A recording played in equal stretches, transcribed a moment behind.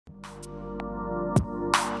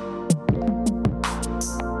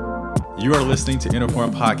You are listening to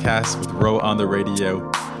Uniform Podcast with Ro on the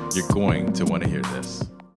radio. You're going to want to hear this.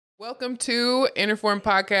 Welcome to Uniform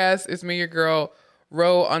Podcast. It's me, your girl,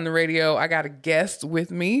 Ro on the radio. I got a guest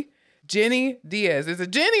with me, Gennie Diaz. Is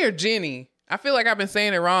it Gennie or Jenny? I feel like I've been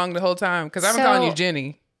saying it wrong the whole time because I've been calling you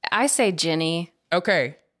Gennie. I say Jenny.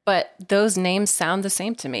 Okay. But those names sound the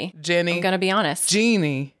same to me. Jenny. I'm going to be honest.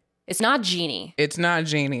 Jeannie. It's not Jeannie. It's not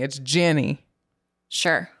Jeannie. It's Jenny.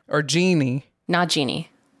 Sure. Or Jeannie. Not Jeannie.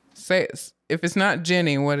 Say it. If it's not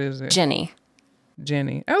Jenny, what is it? Jenny.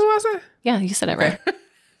 Jenny. That's what I said? Yeah, you said it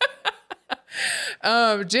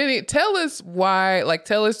right. Jenny, tell us why,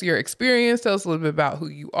 tell us your experience. Tell us a little bit about who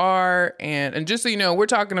you are. And just so you know, we're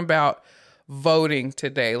talking about voting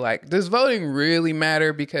today. Does voting really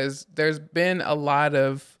matter? Because there's a lot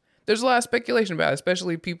of speculation about it,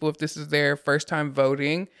 especially people, if this is their first time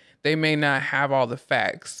voting, they may not have all the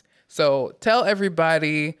facts. So tell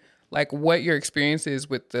everybody what your experience is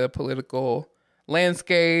with the political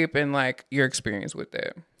landscape and your experience with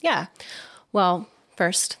it. Yeah. Well,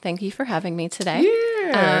 first, thank you for having me today.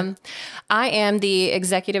 Yeah. I am the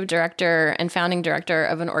executive director and founding director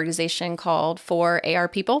of an organization called For AR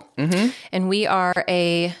People. Mm-hmm. And we are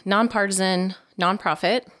a nonpartisan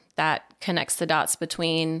nonprofit that connects the dots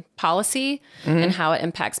between policy and how it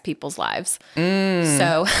impacts people's lives.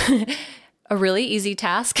 So a really easy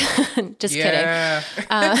task. Just kidding.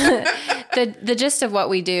 The gist of what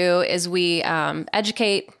we do is we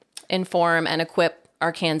educate, inform, and equip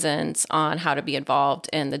Arkansans on how to be involved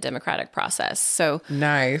in the democratic process. So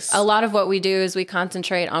nice. A lot of what we do is we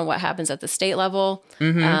concentrate on what happens at the state level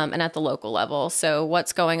and at the local level. So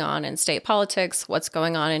what's going on in state politics, what's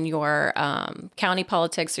going on in your county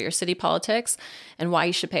politics or your city politics, and why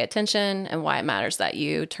you should pay attention and why it matters that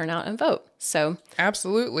you turn out and vote. So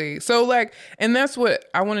absolutely. So and that's what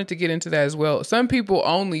I wanted to get into that as well. Some people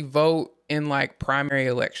only vote in primary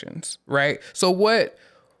elections, right? So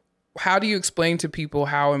how do you explain to people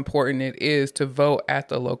how important it is to vote at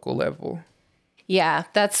the local level? Yeah,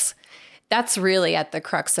 that's really at the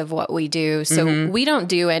crux of what we do. So we don't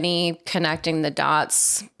do any connecting the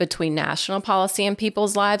dots between national policy and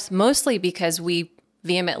people's lives, mostly because we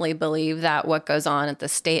vehemently believe that what goes on at the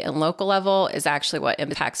state and local level is actually what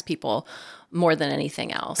impacts people more than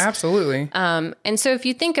anything else. Absolutely. And so if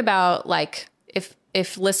you think about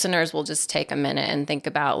if listeners will just take a minute and think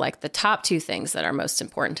about the top two things that are most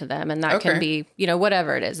important to them, and that can be,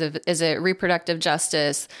 whatever it is. Is it reproductive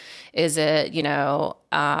justice? Is it,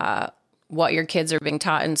 what your kids are being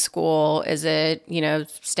taught in school? Is it,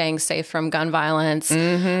 staying safe from gun violence?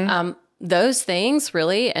 Those things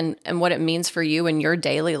really, and what it means for you in your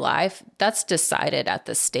daily life, that's decided at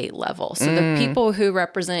the state level. So the people who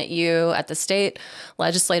represent you at the state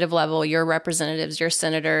legislative level, your representatives, your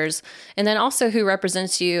senators, and then also who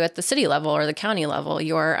represents you at the city level or the county level,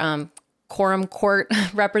 your quorum court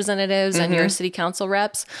representatives and your city council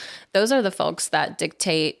reps, those are the folks that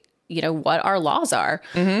dictate what our laws are.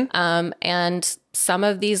 And some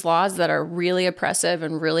of these laws that are really oppressive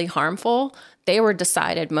and really harmful, they were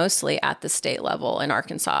decided mostly at the state level in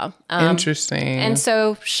Arkansas. Interesting. And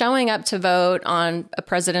so showing up to vote on a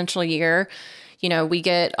presidential year, we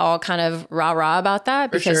get all kind of rah-rah about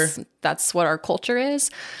that because that's what our culture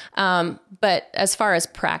is. But as far as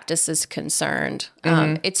practice is concerned,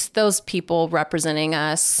 it's those people representing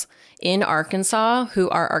us in Arkansas who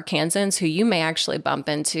are Arkansans who you may actually bump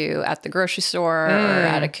into at the grocery store or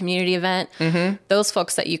at a community event. Those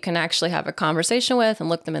folks that you can actually have a conversation with and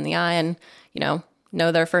look them in the eye and,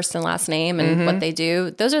 know their first and last name and what they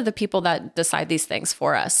do. Those are the people that decide these things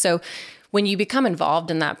for us. So when you become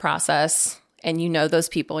involved in that process and you know those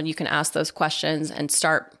people and you can ask those questions and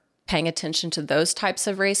start paying attention to those types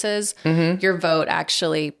of races, your vote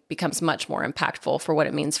actually becomes much more impactful for what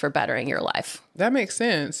it means for bettering your life. That makes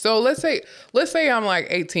sense. So let's say I'm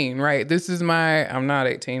 18, right? I'm not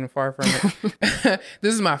 18, far from it.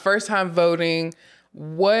 This is my first time voting.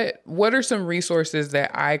 What are some resources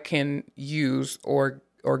that I can use or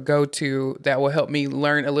go to that will help me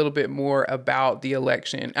learn a little bit more about the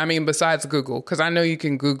election? I mean, besides Google, because I know you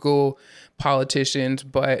can Google politicians,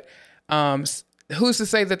 but who's to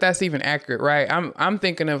say that that's even accurate, right? I'm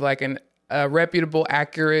thinking of a reputable,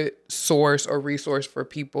 accurate source or resource for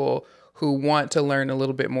people who want to learn a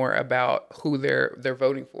little bit more about who they're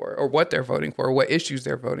voting for or what they're voting for or what issues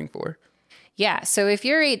they're voting for. Yeah. So if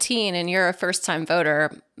you're 18 and you're a first-time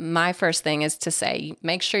voter, my first thing is to say,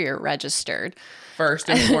 make sure you're registered. First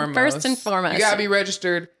and foremost. First and foremost. You got to be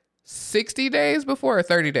registered 60 days before or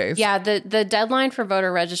 30 days? Yeah, the deadline for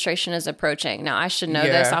voter registration is approaching. Now, I should know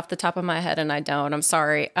this off the top of my head, and I don't. I'm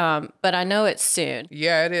sorry. But I know it's soon.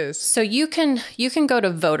 Yeah, it is. So you can go to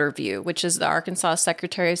VoterView, which is the Arkansas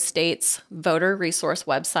Secretary of State's voter resource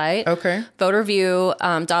website. Okay.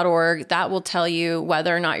 VoterView.org. That will tell you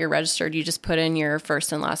whether or not you're registered. You just put in your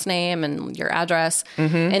first and last name and your address.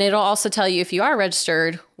 And it'll also tell you if you are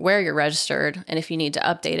registered, where you're registered, and if you need to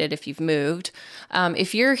update it if you've moved.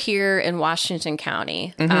 If you're here in Washington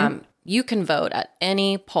County, you can vote at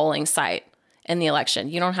any polling site in the election.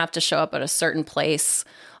 You don't have to show up at a certain place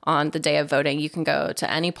on the day of voting. You can go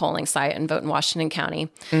to any polling site and vote in Washington County.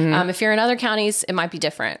 If you're in other counties, it might be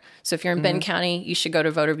different. So if you're in Benton County, you should go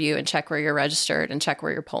to VoterView and check where you're registered and check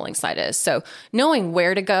where your polling site is. So knowing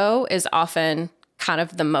where to go is often kind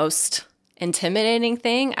of the most intimidating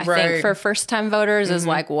thing, I think, for first-time voters is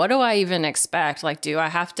like, what do I even expect? Like, do I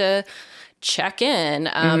have to check in?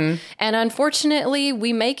 And unfortunately,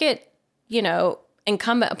 we make it,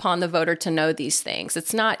 incumbent upon the voter to know these things.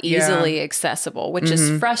 It's not easily accessible, which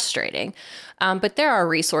is frustrating. But there are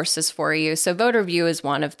resources for you. So VoterView is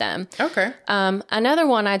one of them. Okay. Another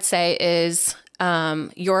one I'd say is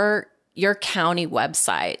your county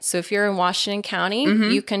website. So if you're in Washington County,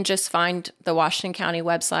 you can just find the Washington County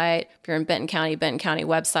website. If you're in Benton County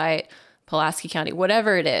website, Pulaski County,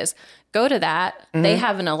 whatever it is, go to that. They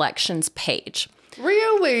have an elections page.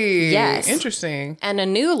 Really? Yes. Interesting. And a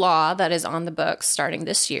new law that is on the books starting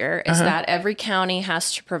this year is that every county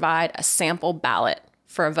has to provide a sample ballot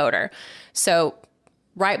for a voter. So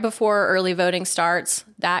right before early voting starts,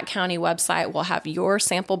 that county website will have your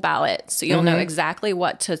sample ballot. So you'll know exactly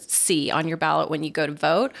what to see on your ballot when you go to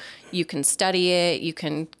vote. You can study it. You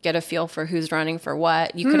can get a feel for who's running for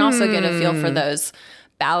what. You can also get a feel for those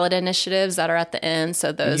ballot initiatives that are at the end.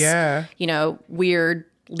 So those, weird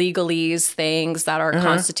legalese things that are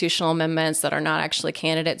constitutional amendments that are not actually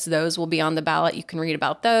candidates, those will be on the ballot. You can read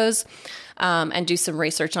about those and do some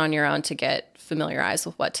research on your own to get familiarized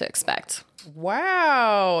with what to expect.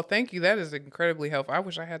 Wow. Thank you. That is incredibly helpful. I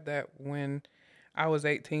wish I had that when I was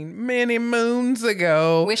 18, many moons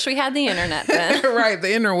ago. Wish we had the internet then. Right, the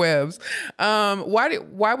interwebs.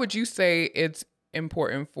 Why would you say it's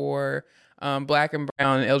important for Black and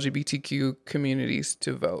brown and LGBTQ communities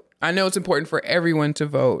to vote? I know it's important for everyone to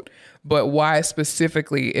vote, but why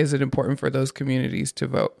specifically is it important for those communities to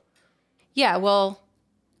vote? Yeah, well,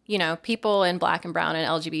 people in Black and brown and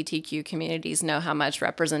LGBTQ communities know how much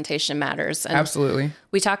representation matters. And absolutely.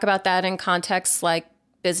 We talk about that in contexts like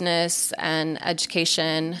business and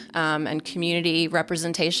education and community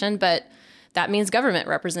representation, but that means government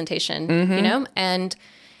representation, And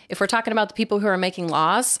if we're talking about the people who are making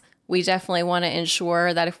laws, we definitely want to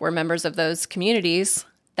ensure that if we're members of those communities,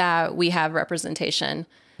 that we have representation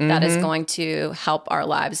that is going to help our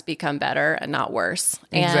lives become better and not worse.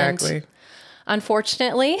 Exactly. And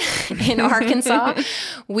unfortunately, in Arkansas,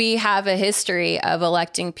 we have a history of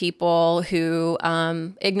electing people who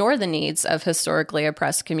ignore the needs of historically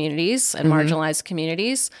oppressed communities and marginalized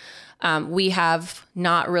communities. We have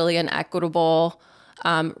not really an equitable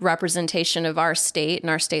representation of our state and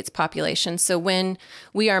our state's population. So when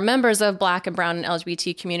we are members of Black and brown and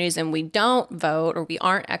LGBT communities and we don't vote or we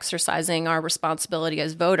aren't exercising our responsibility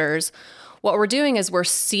as voters, what we're doing is we're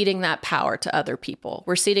ceding that power to other people.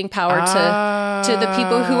 We're ceding power to the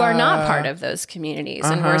people who are not part of those communities.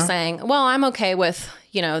 And we're saying, well, I'm okay with,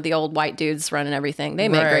 the old white dudes running everything. They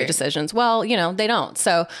make great decisions. Well, they don't.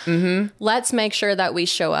 So let's make sure that we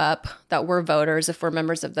show up, that we're voters if we're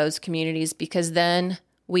members of those communities, because then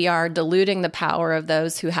we are diluting the power of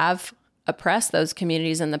those who have oppressed those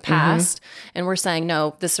communities in the past. And we're saying,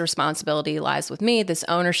 no, this responsibility lies with me. This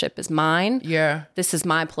ownership is mine. Yeah. This is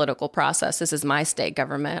my political process. This is my state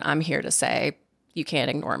government. I'm here to say, you can't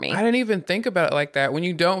ignore me. I didn't even think about it like that. When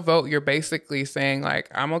you don't vote, you're basically saying like,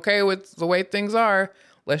 I'm okay with the way things are.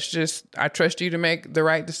 I trust you to make the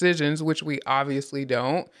right decisions, which we obviously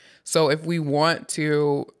don't. So if we want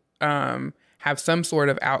to have some sort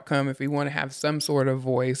of outcome, if we want to have some sort of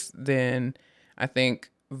voice, then I think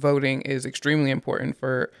voting is extremely important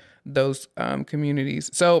for those communities.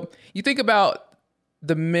 So you think about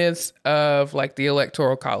the myths of like the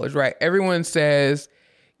Electoral College, right? Everyone says,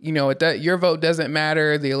 your vote doesn't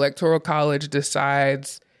matter. The Electoral College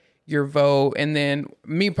decides your vote. And then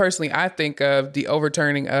me personally, I think of the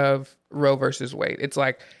overturning of Roe versus Wade. It's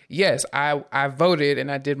like, yes, I voted and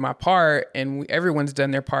I did my part and everyone's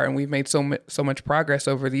done their part and we've made so much progress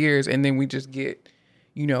over the years. And then we just get,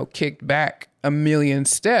 kicked back a million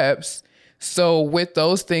steps. So with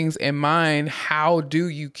those things in mind, how do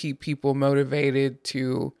you keep people motivated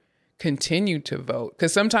to continue to vote?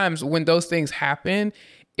 Because sometimes when those things happen,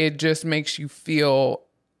 it just makes you feel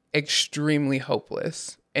extremely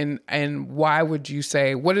hopeless. And why would you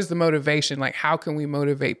say, what is the motivation? Like, how can we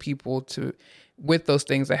motivate people to, with those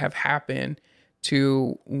things that have happened,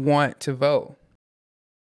 to want to vote?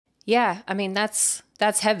 Yeah, I mean, that's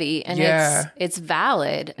heavy, and it's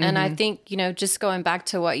valid. Mm-hmm. And I think, just going back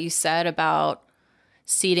to what you said about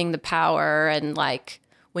ceding the power, and like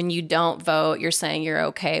when you don't vote, you're saying you're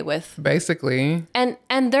okay with basically. And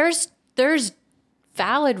there's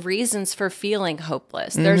valid reasons for feeling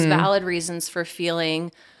hopeless. Mm-hmm. There's valid reasons for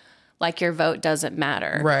feeling like your vote doesn't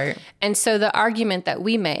matter. Right. And so the argument that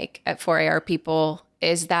we make at 4AR People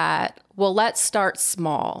is that, well, let's start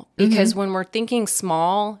small, because when we're thinking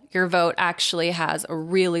small, your vote actually has a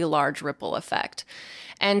really large ripple effect.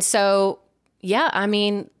 And so, yeah, I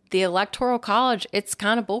mean, the Electoral College, it's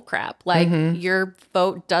kind of bullcrap. Like, your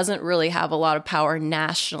vote doesn't really have a lot of power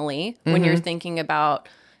nationally when you're thinking about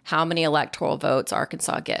how many electoral votes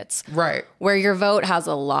Arkansas gets. Right. Where your vote has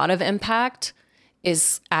a lot of impact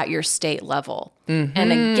is at your state level.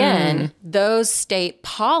 And again, those state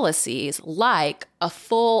policies, like a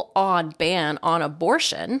full-on ban on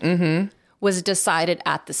abortion, was decided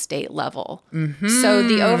at the state level. So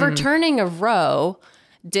the overturning of Roe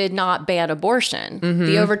did not ban abortion.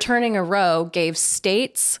 The overturning of Roe gave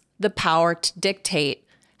states the power to dictate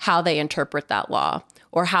how they interpret that law,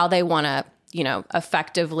 or how they want to,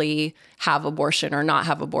 effectively have abortion or not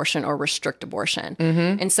have abortion, or restrict abortion.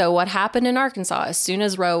 And so what happened in Arkansas, as soon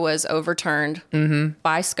as Roe was overturned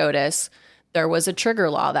by SCOTUS, there was a trigger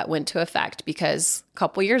law that went to effect, because a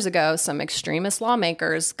couple years ago, some extremist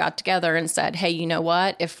lawmakers got together and said, hey, you know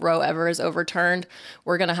what? If Roe ever is overturned,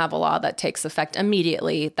 we're going to have a law that takes effect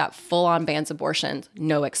immediately that full-on bans abortion,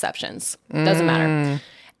 no exceptions. Doesn't matter.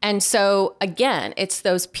 And so, again, it's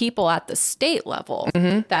those people at the state level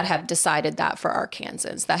that have decided that for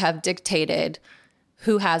Arkansans, that have dictated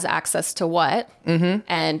who has access to what.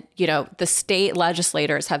 And, the state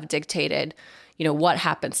legislators have dictated, what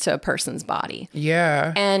happens to a person's body.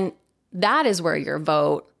 Yeah. And that is where your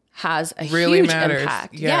vote has a really huge matters.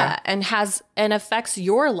 impact. Yeah. And affects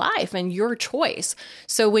your life and your choice.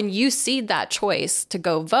 So when you cede that choice to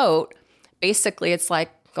go vote, basically it's like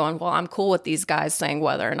going, well, I'm cool with these guys saying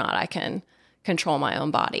whether or not I can control my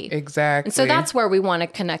own body. Exactly. And so that's where we want to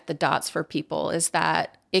connect the dots for people, is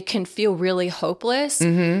that it can feel really hopeless,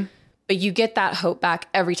 but you get that hope back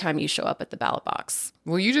every time you show up at the ballot box.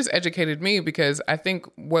 Well, you just educated me, because I think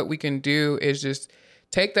what we can do is just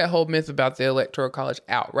take that whole myth about the Electoral College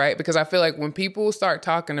out, right? Because I feel like when people start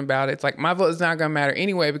talking about it, it's like, my vote is not going to matter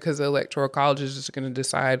anyway, because the Electoral College is just going to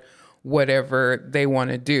decide whatever they want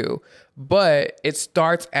to do. But it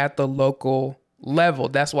starts at the local level.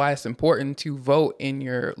 That's why it's important to vote in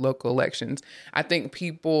your local elections. I think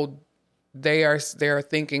people, they are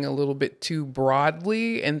thinking a little bit too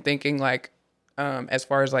broadly, and thinking like, as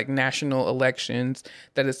far as like national elections,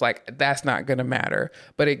 that it's like, that's not going to matter.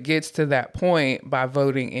 But it gets to that point by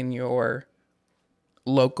voting in your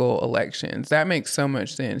local elections. That makes so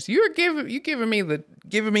much sense. You giving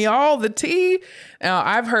me all the tea. Now,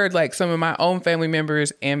 I've heard like some of my own family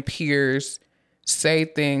members and peers say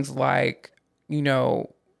things like,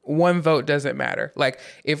 one vote doesn't matter. Like,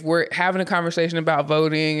 if we're having a conversation about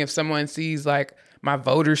voting, if someone sees like my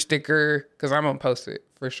voter sticker, because I'm gonna post it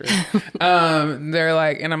for sure. They're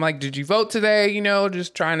like, and I'm like, did you vote today?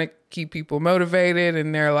 Just trying to keep people motivated.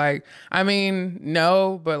 And they're like, I mean,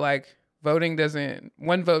 no, but like,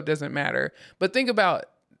 one vote doesn't matter. But think about,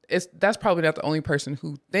 that's probably not the only person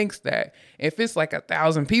who thinks that. If it's like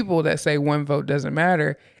 1,000 people that say one vote doesn't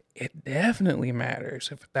matter, it definitely matters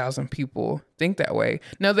if 1,000 people think that way.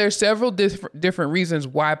 Now, there's several different reasons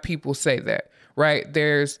why people say that, right?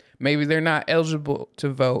 Maybe they're not eligible to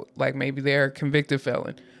vote. Like, maybe they're a convicted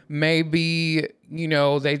felon. Maybe,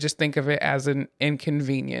 they just think of it as an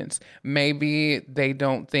inconvenience. Maybe they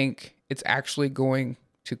don't think it's actually going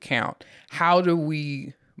to count. How do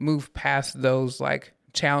we move past those like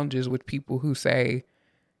challenges with people who say,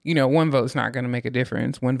 one vote's not going to make a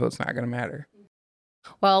difference, one vote's not going to matter?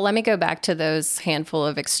 Well, let me go back to those handful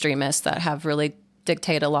of extremists that have really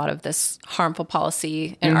dictated a lot of this harmful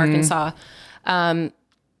policy in Arkansas.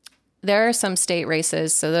 There are some state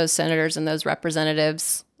races, so those senators and those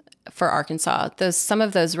representatives for Arkansas, some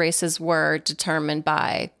of those races were determined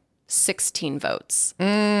by 16 votes,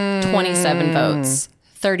 27 votes,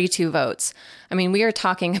 32 votes. I mean, we are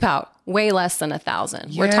talking about way less than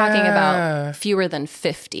 1,000. We're talking about fewer than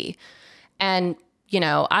 50. And, I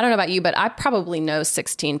don't know about you, but I probably know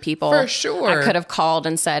 16 people. For sure. I could have called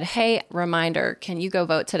and said, hey, reminder, can you go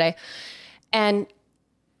vote today? And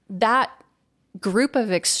that group of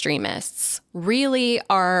extremists really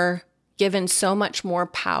are, given so much more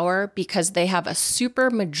power because they have a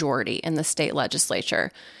super majority in the state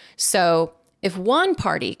legislature. So if one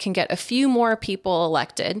party can get a few more people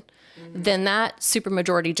elected, then that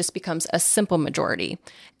supermajority just becomes a simple majority,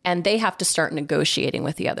 and they have to start negotiating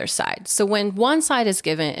with the other side. So when one side is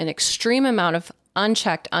given an extreme amount of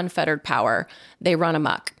unchecked, unfettered power, they run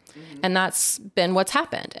amok. And that's been what's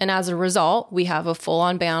happened. And as a result, we have a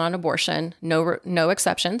full-on ban on abortion, no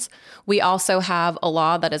exceptions. We also have a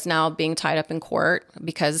law that is now being tied up in court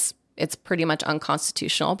because it's pretty much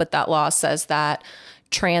unconstitutional. But that law says that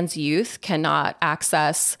trans youth cannot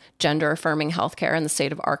access gender-affirming healthcare in the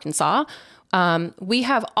state of Arkansas. We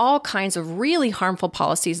have all kinds of really harmful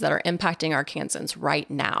policies that are impacting our Kansans right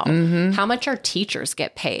now. How much our teachers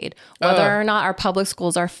get paid, whether or not our public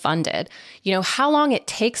schools are funded, how long it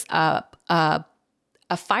takes a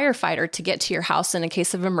firefighter to get to your house in a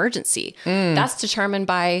case of emergency. That's determined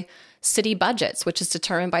by city budgets, which is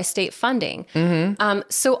determined by state funding.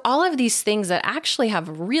 So all of these things that actually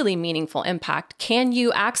have really meaningful impact. Can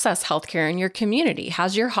you access healthcare in your community?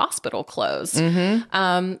 Has your hospital closed?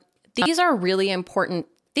 These are really important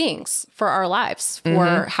things for our lives,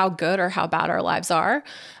 for how good or how bad our lives are.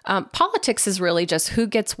 Politics is really just who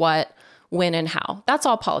gets what, when, and how. That's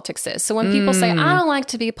all politics is. So when people say, I don't like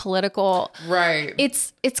to be political, right?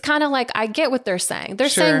 It's kind of like, I get what they're saying. They're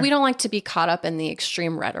saying we don't like to be caught up in the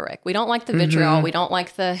extreme rhetoric. We don't like the vitriol. We don't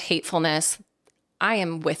like the hatefulness. I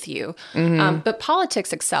am with you. But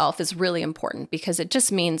politics itself is really important because it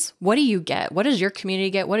just means, what do you get? What does your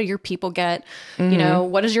community get? What do your people get?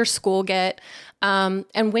 What does your school get? And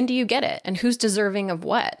when do you get it? And who's deserving of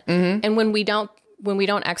what? And when we don't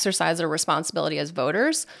exercise our responsibility as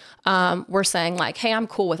voters, we're saying like, hey, I'm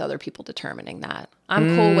cool with other people determining that.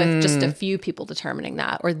 I'm cool with just a few people determining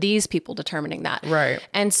that, or these people determining that. Right.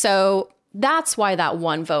 And so that's why that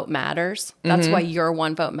one vote matters. That's why your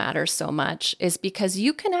one vote matters so much, is because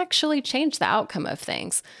you can actually change the outcome of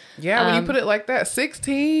things. Yeah, when you put it like that,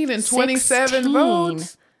 16 and 27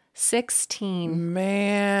 votes. 16.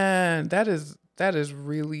 Man, that is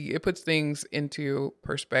really, it puts things into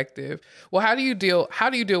perspective. Well, how do you deal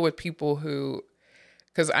with people who,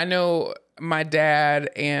 because I know my dad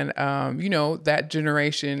and, that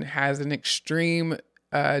generation has an extreme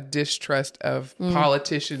distrust of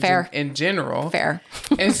politicians in general. Fair.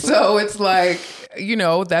 And so it's like,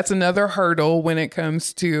 that's another hurdle when it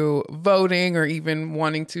comes to voting or even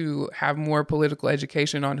wanting to have more political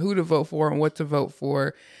education on who to vote for and what to vote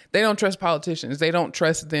for. They don't trust politicians. They don't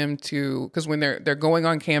trust them because when they're going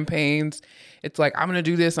on campaigns, it's like, I'm going to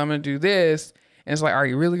do this, I'm going to do this. And it's like, are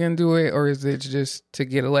you really going to do it? Or is it just to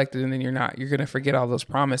get elected and then you're not? You're going to forget all those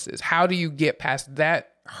promises. How do you get past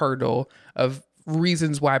that hurdle of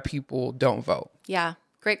reasons why people don't vote? Yeah,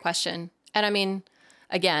 great question. And I mean,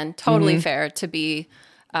 again, totally fair to be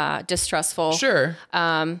distrustful. Sure.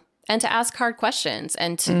 And to ask hard questions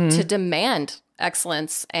and to demand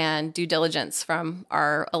excellence and due diligence from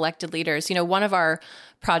our elected leaders. One of our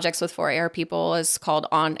projects with 4AR people is called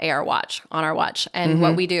On Our Watch. And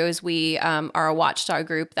what we do is we are a watchdog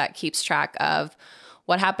group that keeps track of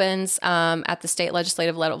what happens at the state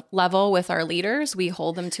legislative level with our leaders. We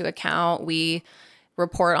hold them to account. We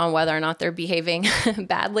report on whether or not they're behaving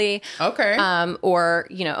badly. Okay. Or,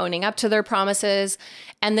 owning up to their promises.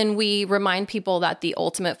 And then we remind people that the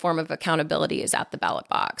ultimate form of accountability is at the ballot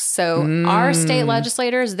box. So our state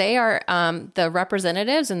legislators, they are the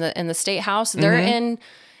representatives in the state house. They're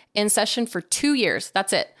in session for 2 years.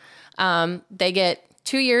 That's it. They get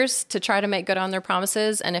 2 years to try to make good on their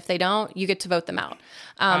promises, and if they don't, you get to vote them out.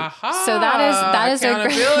 So that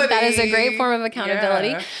is a great form of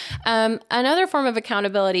accountability. Yeah. Another form of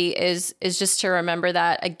accountability is just to remember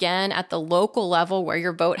that, again, at the local level where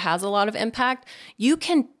your vote has a lot of impact, you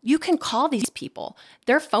can call these people.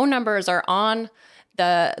 Their phone numbers are on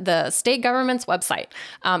the state government's website.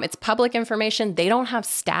 It's public information. They don't have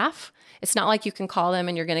staff. It's not like you can call them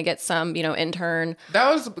and you're going to get some, intern.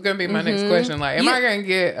 That was going to be my next question. Like, am I going to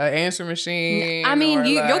get an answer machine? I mean,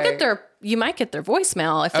 you might get their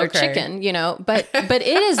voicemail if they're chicken, but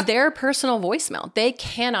it is their personal voicemail. They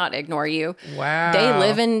cannot ignore you. Wow. They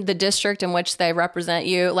live in the district in which they represent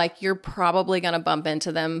you. Like, you're probably going to bump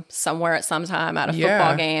into them somewhere at some time at a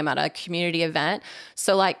football game, at a community event.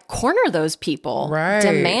 So like, corner those people,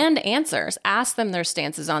 demand answers, ask them their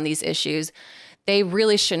stances on these issues. They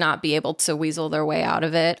really should not be able to weasel their way out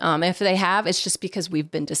of it. If they have, it's just because we've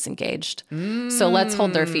been disengaged. So let's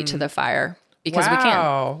hold their feet to the fire because we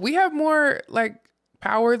can. We have more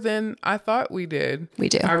power than I thought we did. We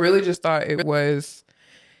do. I really just thought it was,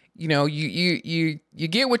 you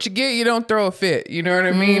get what you get. You don't throw a fit. You know what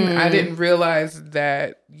I mean? I didn't realize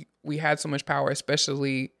that we had so much power,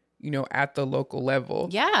 especially, at the local level.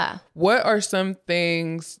 Yeah. What are some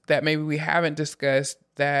things that maybe we haven't discussed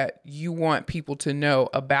that you want people to know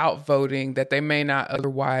about voting that they may not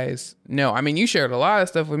otherwise know? I mean, you shared a lot of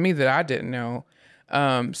stuff with me that I didn't know.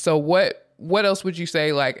 So what else would you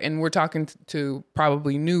say, like, and we're talking to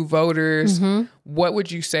probably new voters, what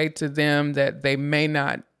would you say to them that they may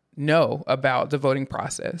not know about the voting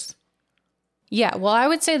process? Yeah, well, I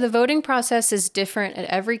would say the voting process is different at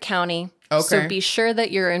every county. Okay. So be sure that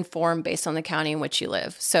you're informed based on the county in which you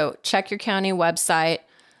live. So check your county website.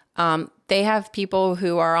 They have people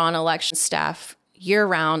who are on election staff year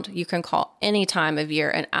round. You can call any time of year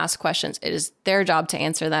and ask questions. It is their job to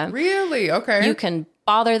answer them. Really? Okay. You can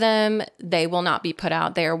bother them. They will not be put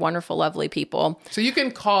out. They are wonderful, lovely people. So you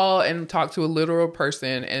can call and talk to a literal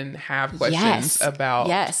person and have questions about.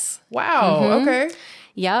 Yes. Wow. Okay.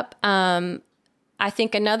 Yep. I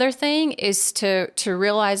think another thing is to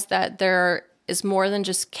realize that there is more than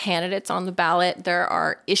just candidates on the ballot. There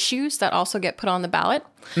are issues that also get put on the ballot.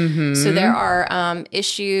 So there are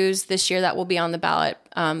issues this year that will be on the ballot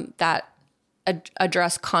that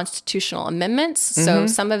address constitutional amendments. So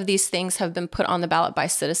some of these things have been put on the ballot by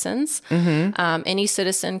citizens. Any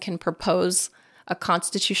citizen can propose a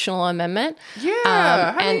constitutional amendment.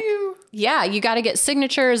 Yeah. How do you... Yeah, you got to get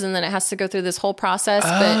signatures, and then it has to go through this whole process.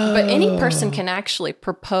 But any person can actually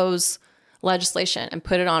propose legislation and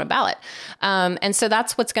put it on a ballot. And so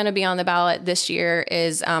that's what's going to be on the ballot this year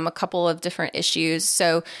is a couple of different issues.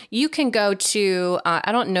 So you can go to,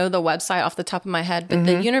 I don't know the website off the top of my head, but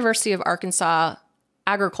the University of Arkansas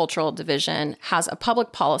Agricultural Division has a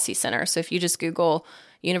public policy center. So if you just Google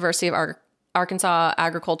University of Arkansas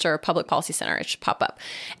Agriculture Public Policy Center, it should pop up.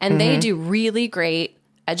 And they do really great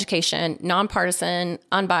education, nonpartisan,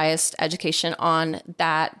 unbiased education on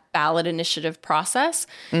that ballot initiative process.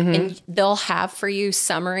 And they'll have for you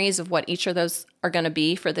summaries of what each of those are going to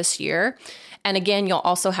be for this year. And again, you'll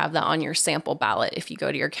also have that on your sample ballot if you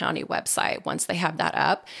go to your county website once they have that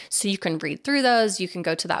up. So you can read through those. You can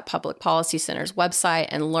go to that Public Policy Center's website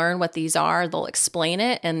and learn what these are. They'll explain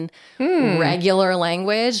it in regular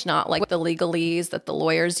language, not like the legalese that the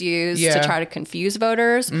lawyers use to try to confuse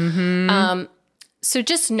voters. So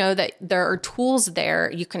just know that there are tools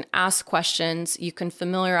there. You can ask questions. You can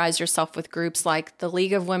familiarize yourself with groups like the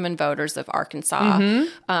League of Women Voters of Arkansas,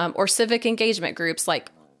 or civic engagement groups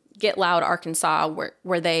like Get Loud Arkansas,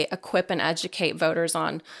 where they equip and educate voters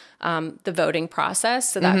on the voting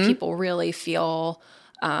process so that people really feel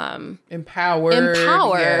empowered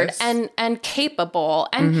yes. and capable.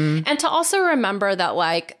 And and to also remember that,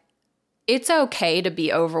 like, it's okay to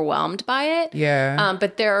be overwhelmed by it. Yeah.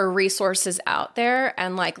 But there are resources out there,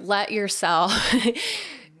 and like, let yourself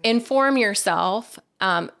inform yourself,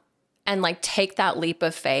 and like take that leap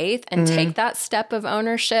of faith and take that step of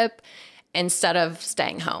ownership instead of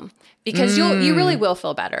staying home, because you really will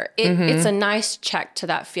feel better. It's a nice check to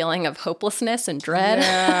that feeling of hopelessness and dread.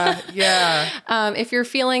 Yeah. If you're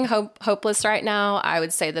feeling hopeless right now, I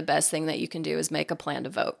would say the best thing that you can do is make a plan to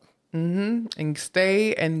vote. And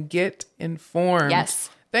stay and get informed. Yes.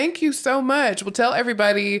 Thank you so much. Well, tell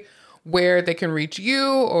everybody where they can reach you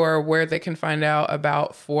or where they can find out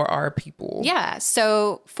about For Our People. Yeah.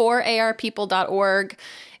 So foraRpeople.org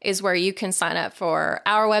is where you can sign up for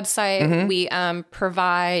our website. We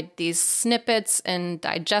provide these snippets in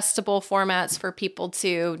digestible formats for people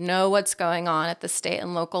to know what's going on at the state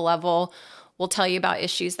and local level. We'll tell you about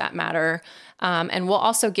issues that matter. And we'll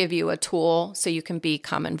also give you a tool so you can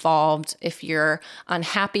become involved. If you're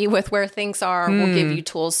unhappy with where things are, we'll give you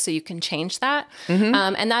tools so you can change that.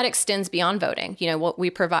 And that extends beyond voting. You know, what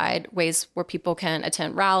we provide ways where people can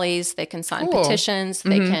attend rallies, they can sign petitions,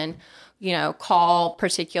 they can, you know, call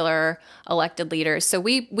particular elected leaders. So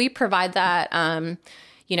we provide that,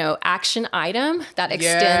 you know, action item that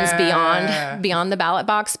extends beyond the ballot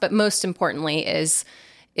box. But most importantly is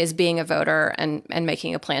being a voter and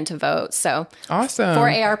making a plan to vote. So awesome.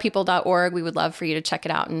 foraRpeople.org. We would love for you to check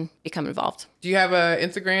it out and become involved. Do you have a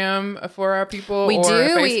Instagram for Our People? We or do.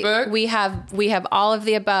 Facebook? We have all of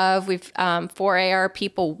the above. We've For Our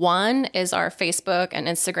People 1 is our Facebook and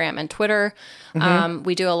Instagram and Twitter.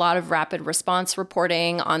 We do a lot of rapid response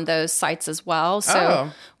reporting on those sites as well. So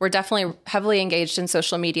we're definitely heavily engaged in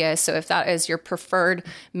social media. So if that is your preferred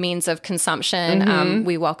means of consumption,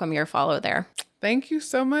 we welcome your follow there. Thank you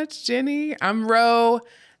so much, Gennie. I'm Ro.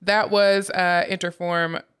 That was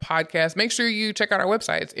Interform Podcast. Make sure you check out our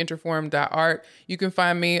website. It's interform.art. You can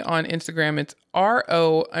find me on Instagram. It's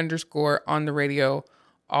RO_on the radio,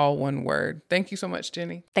 all one word. Thank you so much,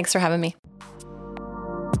 Gennie. Thanks for having me.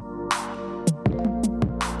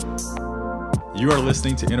 You are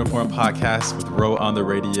listening to Interform Podcast with Ro on the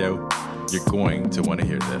radio. You're going to want to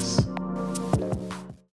hear this.